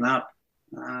I'd woken up.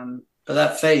 But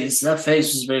that phase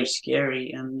was very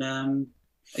scary. And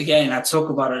again, I talk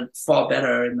about it far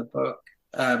better in the book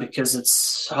because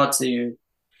it's hard to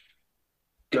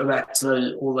go back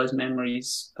to all those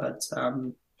memories. But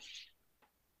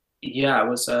yeah, it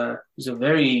was a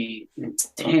very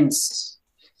intense,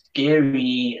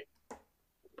 scary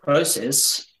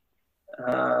process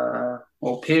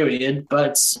or period.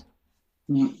 But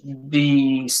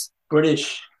the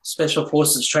British Special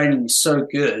Forces training is so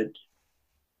good.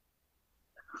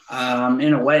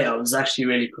 In a way, I was actually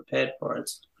really prepared for it,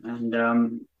 and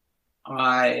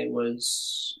I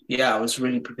was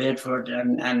really prepared for it,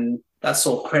 and that's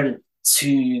all credit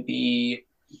to the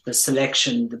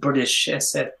selection, the British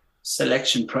SF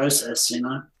selection process, you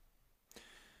know.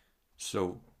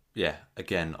 So yeah,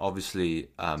 again, obviously,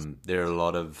 there are a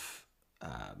lot of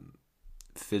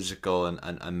physical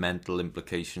and mental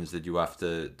implications that you have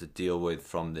to deal with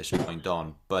from this point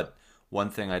on. But one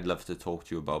thing I'd love to talk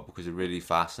to you about, because it really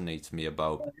fascinates me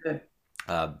about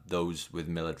those with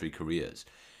military careers,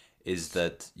 is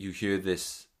that you hear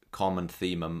this common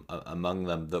theme among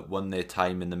them that when their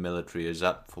time in the military is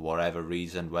up for whatever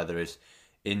reason, whether it's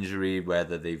injury,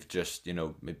 whether they've just, you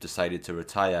know, decided to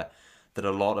retire, that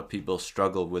a lot of people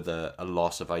struggle with a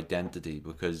loss of identity,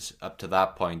 because up to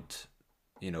that point,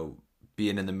 you know,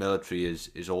 being in the military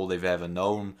is all they've ever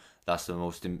known. That's the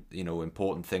most, you know,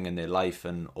 important thing in their life,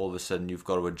 and all of a sudden you've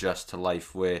got to adjust to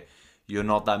life where you're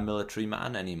not that military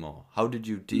man anymore. How did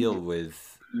you deal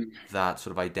with that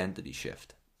sort of identity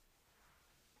shift?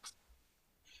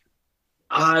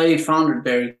 I found it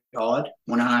very hard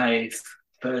when I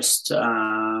first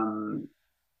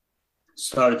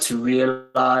started to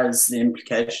realize the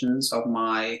implications of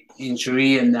my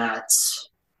injury and that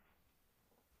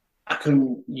I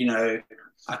couldn't, you know,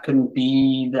 I couldn't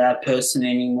be that person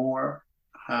anymore.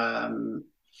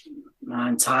 My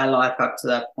entire life up to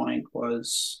that point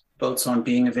was built on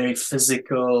being a very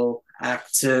physical,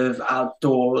 active,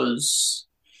 outdoors,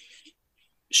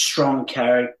 strong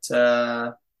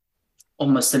character,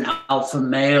 almost an alpha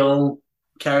male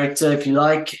character, if you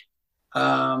like.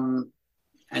 And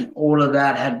all of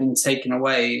that had been taken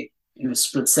away in a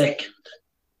split second.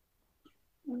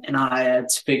 And I had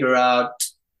to figure out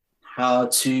how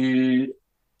to,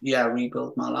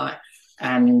 rebuild my life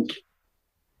and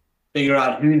figure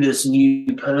out who this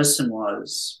new person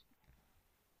was,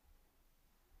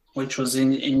 which was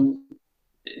it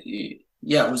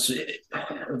was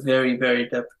very, very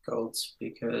difficult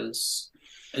because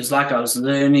it was like I was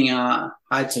learning, I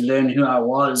had to learn who I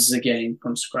was again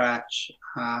from scratch.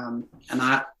 And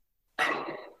I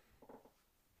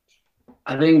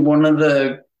think one of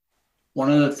the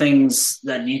things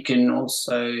that you can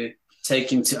also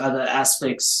take into other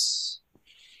aspects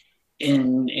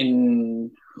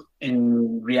in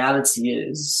reality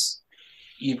is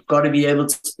you've got to be able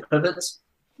to pivot.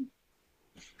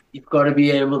 You've got to be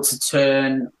able to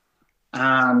turn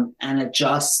and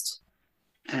adjust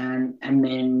and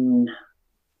then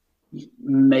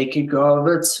make a go of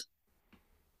it.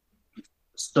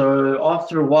 So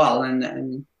after a while,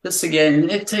 and this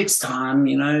again, it takes time,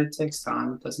 you know, it takes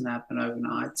time. It doesn't happen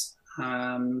overnight.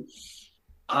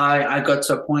 I got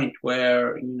to a point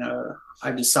where,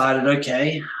 I decided,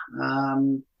 okay,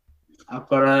 um, I've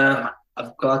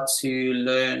got to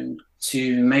learn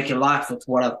to make a life with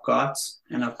what I've got,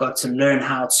 and I've got to learn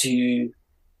how to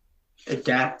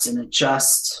adapt and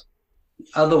adjust.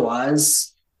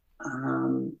 Otherwise,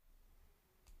 um,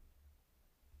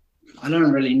 I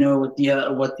don't really know what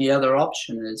the other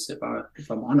option is. If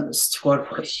I'm honest,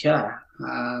 yeah.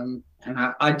 And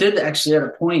I did actually at a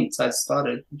point I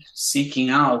started seeking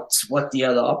out what the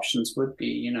other options would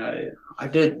be. I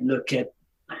did look at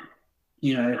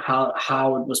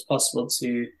how it was possible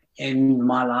to end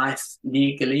my life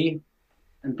legally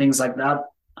and things like that,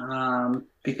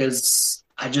 because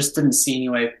I just didn't see any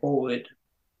way forward.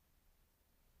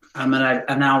 And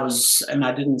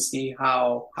I didn't see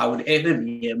how I would ever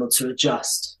be able to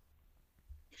adjust,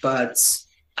 but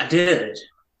I did.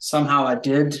 Somehow I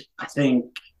did. I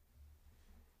think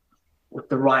with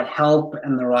the right help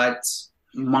and the right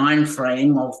mind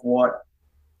frame of what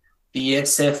the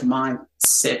SF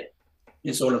mindset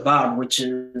is all about, which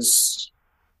is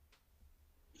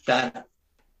that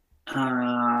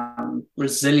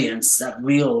resilience, that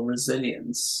real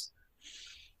resilience.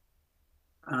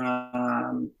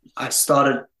 I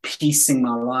started piecing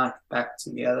my life back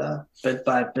together bit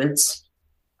by bit,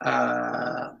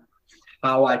 how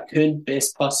I could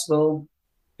best possible.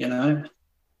 I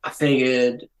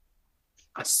figured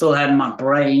I still had my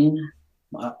brain.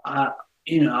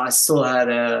 I still had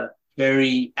a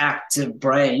very active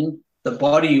brain. The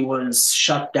body was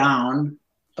shut down,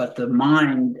 but the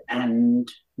mind and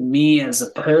me as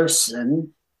a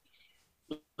person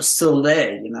was still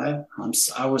there.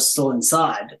 I was still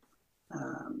inside.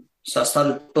 So I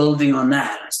started building on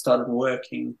that. I started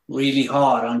working really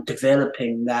hard on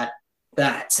developing that,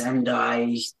 and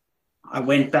I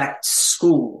went back to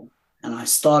school and I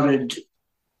started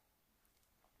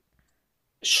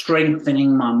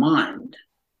strengthening my mind,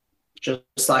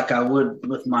 just like I would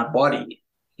with my body.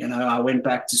 I went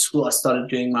back to school. I started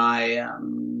doing my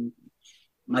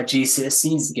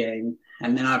GCSEs again,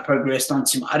 and then I progressed on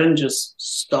to. I didn't just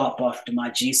stop after my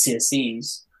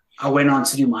GCSEs. I went on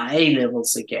to do my A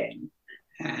levels again,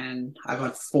 and I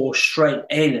got 4 straight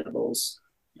A levels,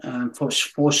 4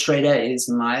 straight A's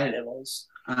in my A levels.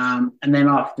 And then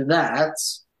after that,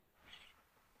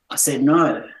 I said,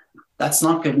 no, that's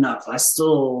not good enough. I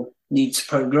still need to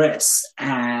progress.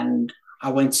 And I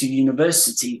went to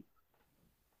university,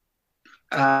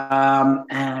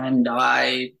 and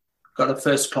I got a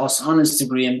first class honors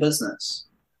degree in business.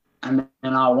 And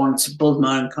then I wanted to build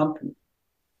my own company.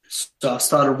 So I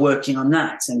started working on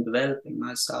that and developing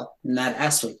myself in that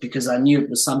aspect because I knew it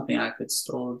was something I could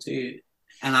still do.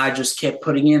 And I just kept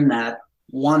putting in that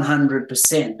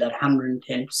 100%, that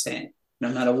 110%, no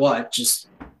matter what, just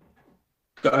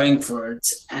going for it.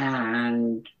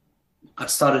 And I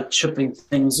started chipping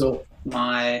things off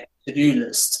my to-do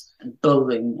list and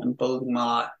building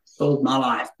my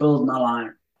life, build my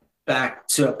life back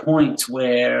to a point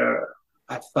where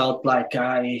I felt like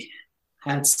I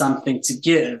had something to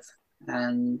give.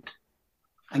 And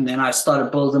then I started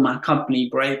building my company,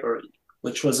 Bravery,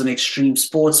 which was an extreme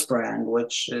sports brand,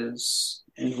 which is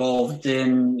involved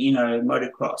in,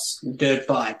 motocross, and dirt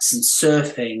bikes and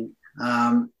surfing.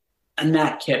 And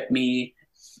that kept me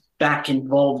back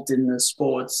involved in the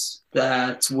sports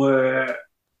that were,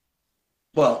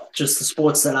 well, just the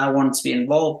sports that I wanted to be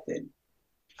involved in.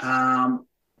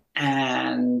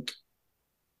 And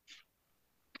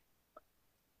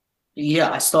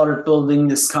I started building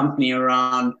this company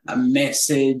around a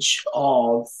message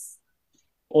of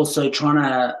also trying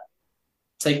to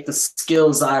take the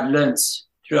skills I had learned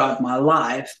throughout my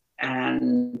life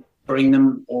and bring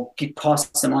them or pass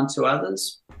them on to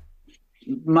others,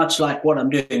 much like what I'm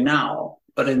doing now,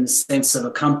 but in the sense of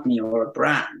a company or a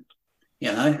brand.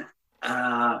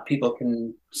 People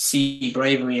can see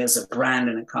Bravery as a brand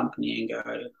and a company and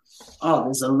go, oh,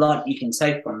 there's a lot you can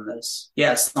take from this.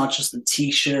 Yeah, it's not just a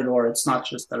T-shirt or it's not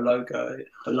just a logo.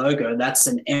 A logo, that's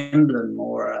an emblem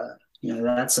or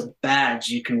that's a badge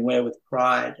you can wear with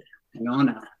pride and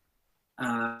honor.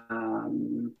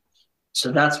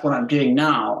 So that's what I'm doing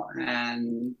now.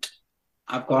 And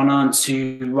I've gone on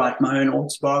to write my own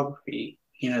autobiography.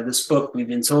 This book we've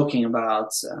been talking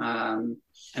about.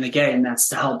 And again, that's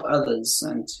to help others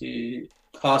and to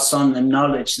pass on the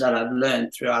knowledge that I've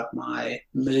learned throughout my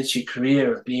military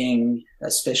career of being a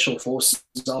special forces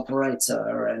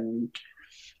operator and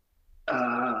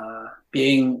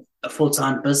being a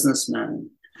full-time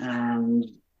businessman, and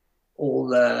all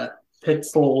the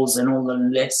pitfalls and all the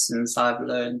lessons I've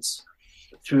learned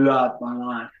throughout my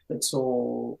life. It's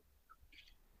all,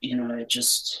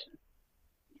 it's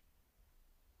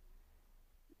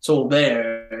all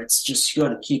there. It's just you got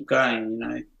to keep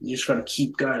going. You just got to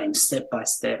keep going step by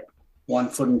step, one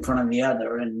foot in front of the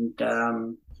other, and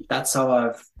that's how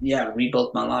I've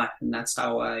rebuilt my life, and that's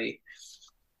how I've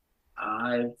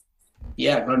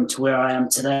gotten to where I am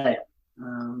today.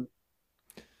 Um,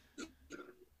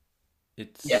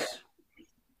 yeah,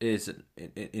 It's is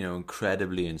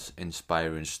incredibly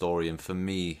inspiring story, and for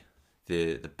me,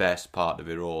 the best part of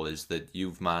it all is that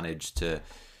you've managed to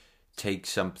take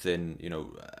something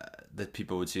that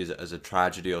people would see as a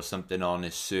tragedy or something on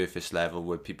its surface level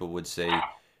where people would say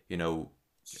you know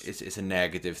it's a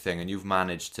negative thing, and you've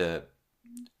managed to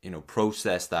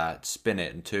process that, spin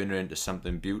it, and turn it into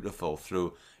something beautiful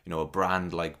through a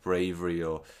brand like Bravery,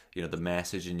 or the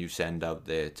messaging you send out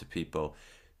there to people.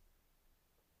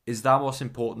 Is that what's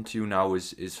important to you now?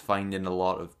 Is finding a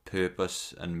lot of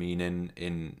purpose and meaning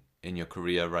in your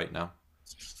career right now?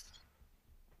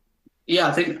 yeah.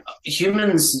 I think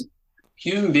human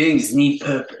beings need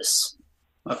purpose.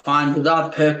 I find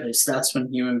without purpose, that's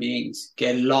when human beings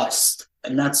get lost,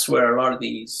 and that's where a lot of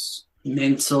these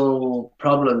mental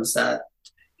problems that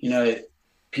you know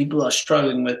people are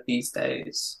struggling with these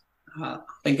days. I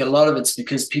think a lot of it's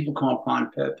because people can't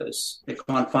find purpose. They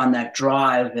can't find that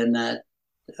drive and that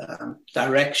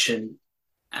direction,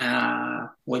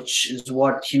 which is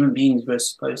what human beings were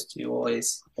supposed to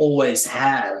always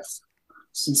have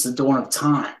since the dawn of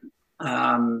time.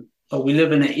 But we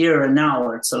live in an era now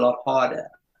where it's a lot harder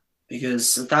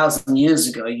because 1,000 years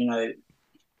ago,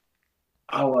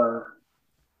 our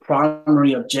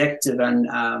primary objective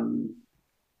and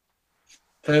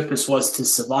purpose was to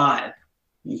survive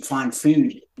and find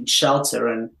food and shelter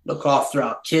and look after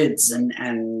our kids and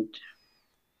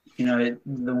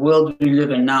the world we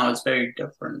live in now is very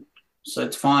different. So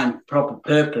to find proper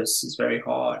purpose is very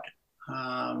hard.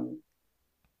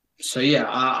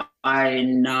 I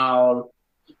now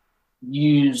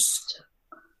used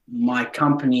my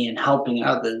company in helping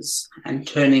others and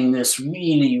turning this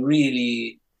really,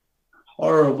 really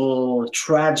horrible,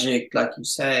 tragic, like you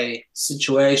say,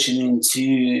 situation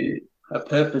into a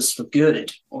purpose for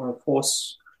good or a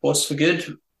force for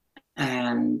good.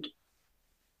 And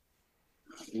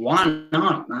why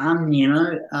not, man?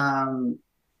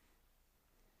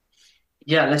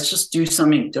 Let's just do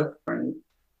something different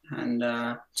and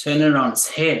turn it on its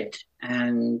head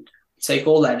and take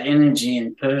all that energy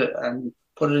and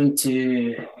put it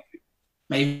into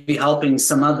maybe helping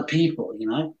some other people,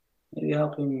 maybe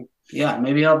helping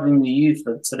the youth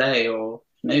of today, or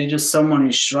maybe just someone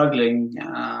who's struggling.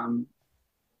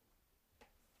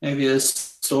 Maybe this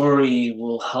story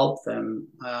will help them.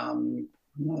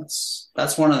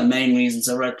 That's one of the main reasons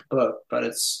I wrote the book, but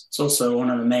it's also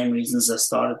one of the main reasons I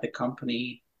started the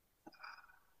company.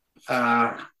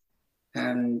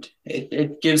 And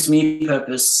it gives me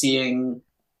purpose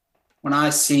when I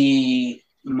see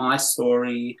my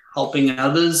story helping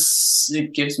others,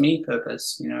 it gives me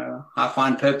purpose. I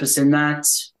find purpose in that.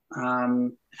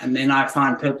 And then I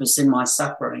find purpose in my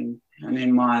suffering and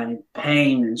in my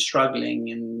pain and struggling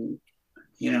and,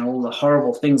 all the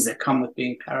horrible things that come with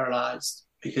being paralyzed.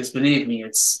 Because believe me,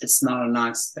 it's not a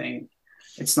nice thing.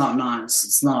 It's not nice.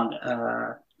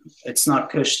 It's not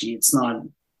cushy. It's not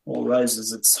all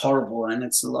roses. It's horrible and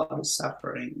it's a lot of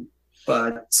suffering.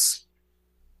 But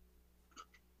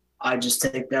I just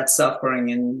take that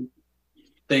suffering and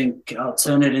think I'll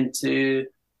turn it into,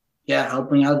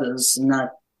 helping others. And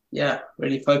that,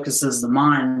 really focuses the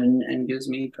mind and gives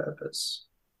me purpose.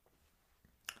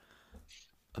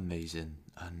 Amazing.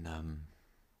 And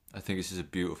I think this is a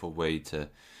beautiful way to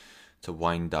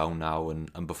wind down now, and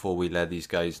before we let these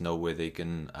guys know where they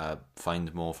can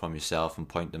find more from yourself and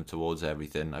point them towards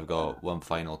everything, I've got one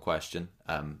final question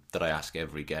that I ask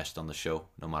every guest on the show,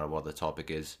 no matter what the topic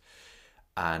is.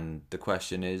 And the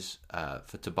question is,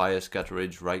 for Tobias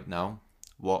Gutteridge right now,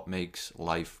 what makes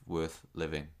life worth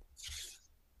living?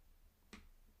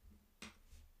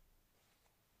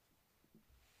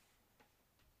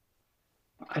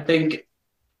 I think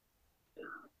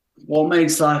what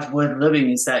makes life worth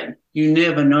living is that you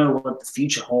never know what the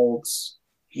future holds.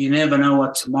 You never know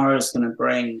what tomorrow is going to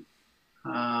bring.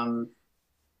 And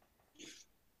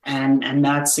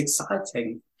that's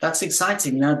exciting. That's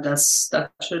exciting.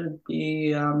 That should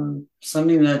be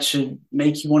something that should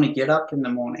make you want to get up in the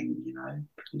morning,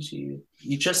 because you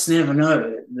just never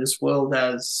know. This world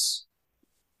has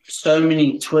so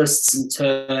many twists and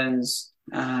turns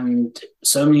and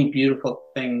so many beautiful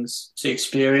things to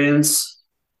experience.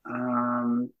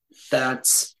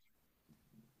 That's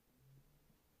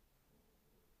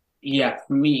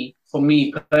for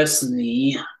me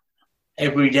personally,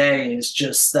 every day is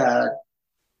just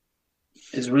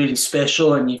is really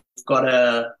special, and you've got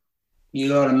to you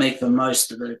got to make the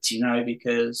most of it,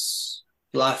 because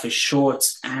life is short,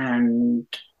 and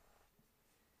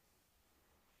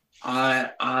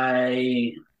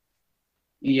I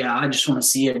yeah, I just want to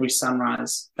see every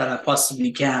sunrise that I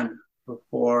possibly can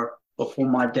before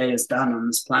my day is done on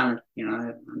this planet,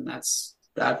 and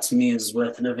that to me is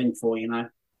worth living for.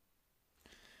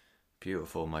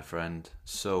 Beautiful, my friend.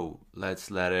 So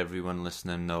let's let everyone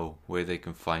listening know where they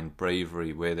can find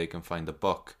Bravery, where they can find the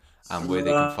book, and where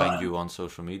they can find you on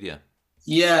social media.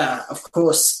 Yeah, of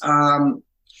course.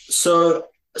 So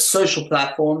social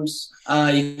platforms.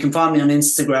 You can find me on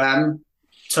Instagram,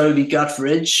 Toby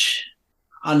Guthridge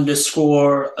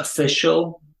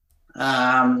 _official.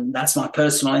 That's my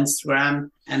personal Instagram.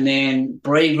 And then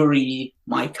Bravery,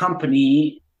 my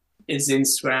company, is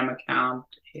Instagram account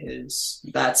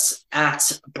that's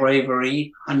at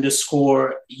Bravery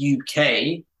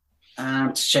 _UK.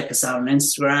 To check us out on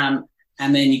Instagram.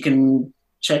 And then you can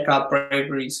check out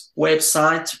Bravery's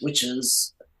website, which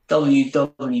is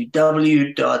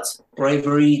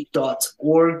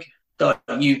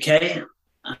www.bravery.org.uk.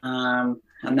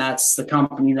 And that's the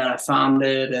company that I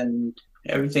founded and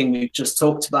everything we've just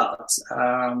talked about.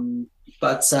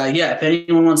 If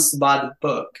anyone wants to buy the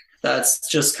book that's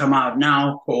just come out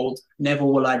now called Never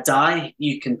Will I Die,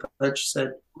 you can purchase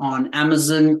it on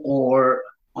Amazon or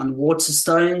on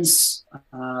Waterstones.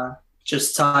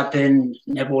 Just type in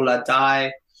Never Will I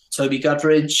Die, Toby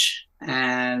Guthridge,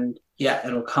 and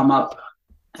it'll come up.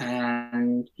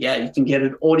 And you can get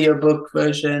an audiobook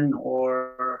version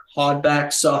or hardback,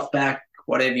 softback,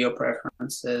 whatever your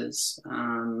preference is.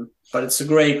 But it's a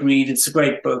great read. It's a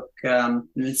great book.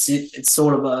 It's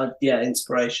sort of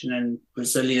inspiration and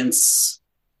resilience.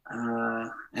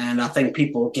 And I think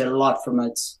people get a lot from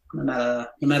it, no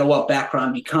matter what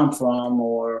background you come from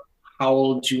or how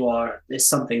old you are. There's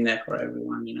something there for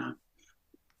everyone.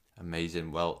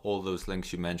 Amazing. Well, all those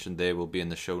links you mentioned there will be in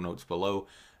the show notes below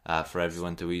for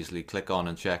everyone to easily click on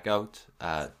and check out.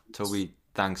 Toby,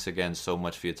 thanks again so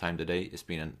much for your time today. It's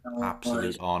been an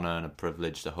absolute honor and a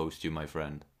privilege to host you, my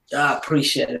friend. I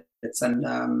appreciate it. And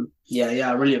I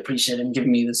really appreciate him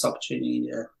giving me this opportunity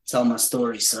to tell my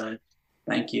story. So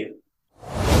thank you.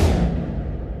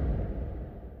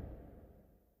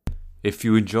 If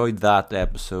you enjoyed that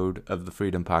episode of the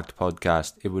Freedom Pact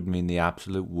podcast, it would mean the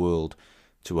absolute world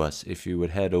to us if you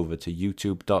would head over to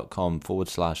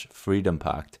youtube.com/Freedom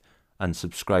Pact and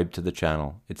subscribe to the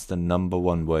channel. It's the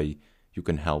 #1 way you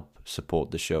can help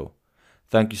support the show.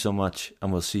 Thank you so much,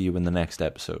 and we'll see you in the next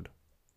episode.